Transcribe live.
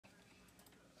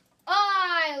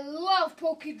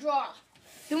PokeDraw.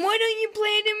 Then why don't you play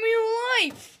it in real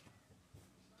life?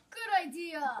 Good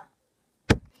idea.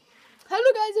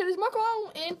 Hello guys, it is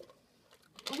Marco, and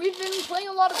we've been playing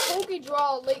a lot of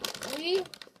PokeDraw lately,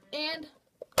 and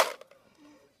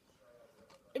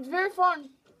it's very fun.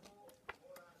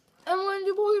 And we're going to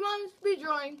do Pokemon speed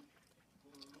drawing.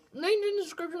 Link in the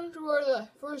description to where the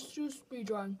first two speed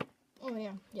drawing. Oh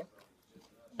yeah.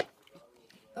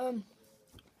 Um,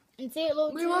 And say hello.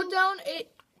 we wrote down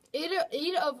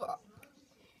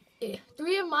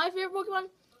three of my favorite Pokemon,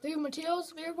 three of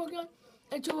Mateo's favorite Pokemon,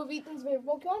 and two of Ethan's favorite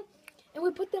Pokemon, and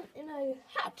we put them in a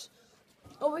hat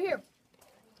over here.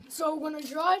 So we're gonna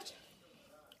draw it,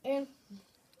 and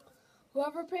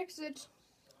whoever picks it,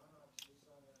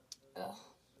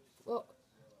 well,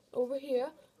 over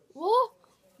here, will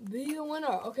be the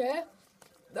winner. Okay.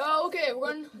 Okay. The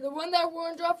one that we're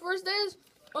gonna draw first is.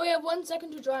 Oh, you have 1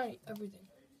 second to draw everything.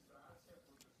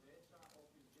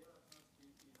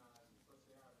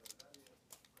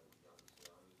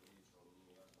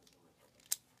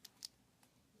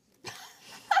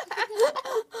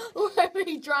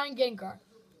 We're drawing Gengar.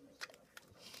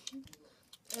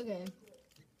 Okay.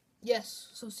 Yes.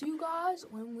 So see you guys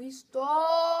when we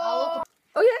start.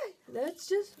 Okay. Let's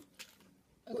just.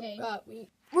 Okay.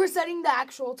 We're setting the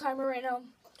actual timer right now.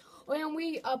 And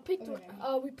we picked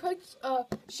a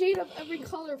shade of every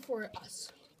color for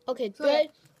us. Okay. So, 3,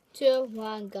 2,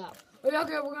 1, go.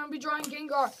 Okay, we're gonna be drawing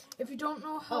Gengar. If you don't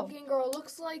know how Gengar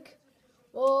looks like,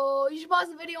 well, you should pause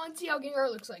the video and see how Gengar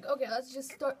looks like. Okay, let's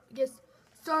just get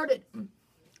started.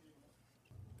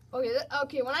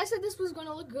 Okay, when I said this was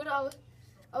gonna look good, I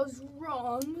was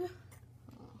wrong.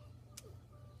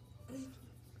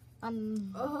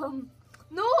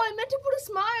 No, I meant to put a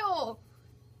smile.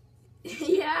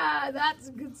 Yeah, that's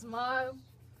a good smile.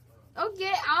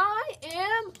 Okay, I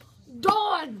am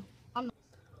done.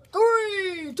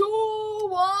 3, 2,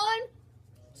 1,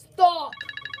 stop.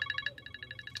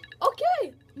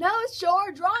 Okay, now let's show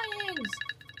our drawings,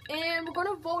 and we're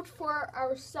gonna vote for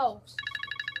ourselves.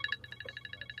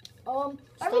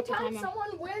 Every time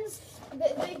someone wins,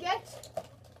 they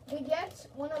get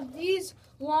one of these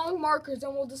long markers,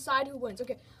 and we'll decide who wins.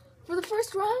 Okay, for the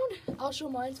first round, I'll show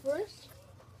mine first.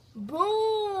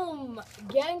 Boom!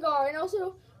 Gengar. And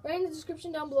also, write in the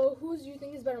description down below whose you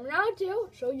think is better. Now, too,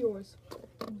 show yours.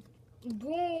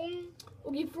 Boom.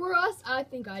 Okay, for us, I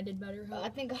think I did better. I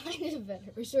think I did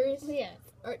better. Are you serious? Yeah.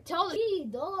 Alright, tell us.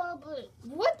 Duh, but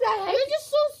What the heck? you're just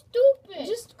so stupid.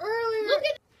 Just earlier. Look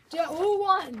at. Yeah, who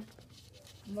won?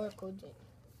 Marco did.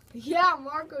 Yeah,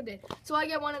 Marco did. So I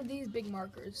get one of these big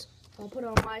markers. I'll put it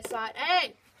on my side.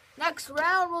 Hey, next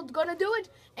round, we're gonna do it.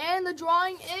 And the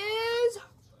drawing is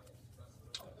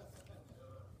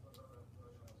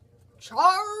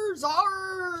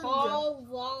Charizard.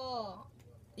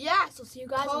 Yeah, so see you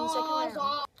guys in the second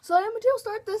round. So yeah, Mateo,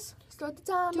 start this. Start the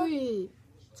time. 3,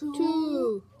 2,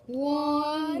 2,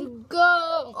 1,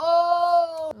 go.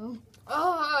 Oh.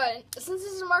 Since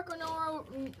this is a marker,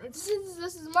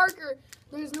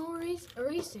 there's no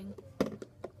erasing.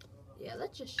 Yeah,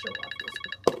 let's just show off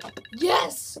this.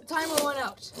 Yes, timer went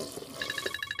out.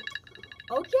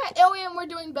 Okay. Oh, yeah, and we're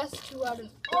doing best 2 out of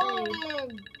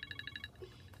 3.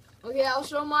 Okay, I'll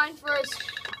show mine first.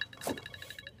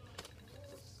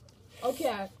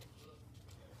 Okay.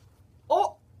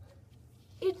 Oh,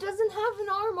 it doesn't have an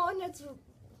arm on its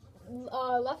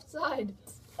left side.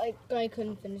 I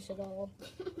couldn't finish it all.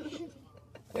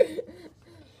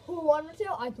 Who won,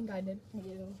 Mateo? I think I did.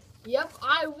 You. Yep,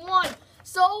 I won.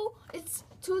 So it's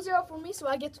 2-0 for me. So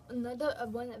I get another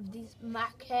one of these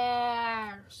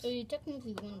markers. So you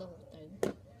technically won the whole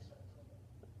thing.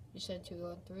 You said 2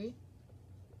 or 3.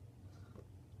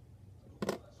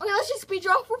 Okay, let's just speed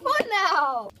draw for fun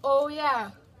now. Oh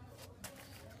yeah.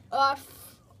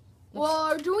 Well,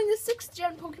 we're doing the 6th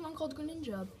gen Pokemon called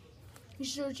Greninja. You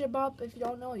should search it up if you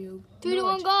don't know. 3, 2,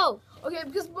 1, go. Okay,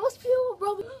 because most people will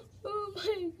probably. Oh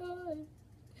my god.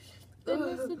 I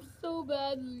messed up so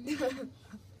badly.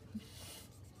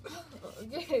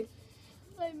 Okay.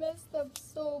 I messed up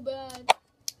so bad.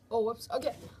 Oh, whoops.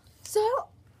 Okay. So,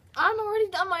 I'm already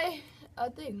done my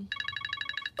thing.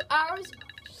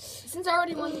 Since I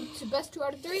already won the best 2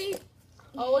 out of 3,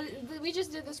 we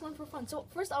just did this one for fun. So,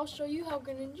 first I'll show you how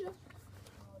Greninja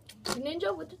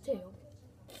with the tail.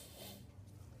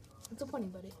 It's a funny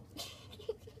buddy.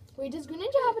 Wait, does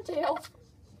Greninja have a tail?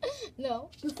 No.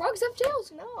 Do frogs have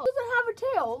tails? No. It doesn't have a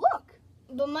tail. Look.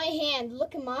 But my hand.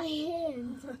 Look at my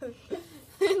hand.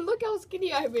 And look how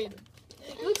skinny I made him.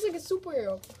 He looks like a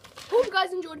superhero. Hope you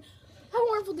guys enjoyed. Have a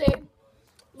wonderful day.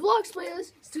 Vlog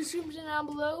spoilers. Description down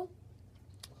below.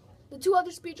 The 2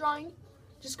 other speed drawing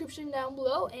description down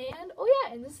below. And oh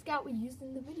yeah, and this scout we used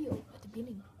in the video at the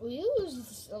beginning. We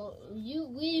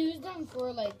used them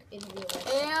for like in real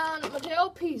life. And Mateo,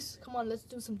 peace. Come on, let's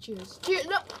do some cheers. Cheers.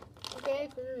 No. Okay,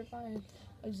 fine.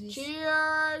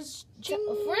 Cheers.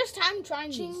 Ching. First time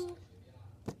trying Ching. these.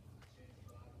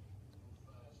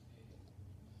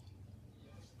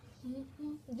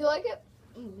 Mm-hmm. Do you like it?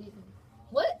 I'm leaving.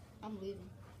 What? I'm leaving.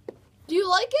 Do you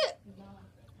like it? No.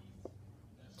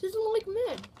 Doesn't like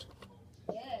mint.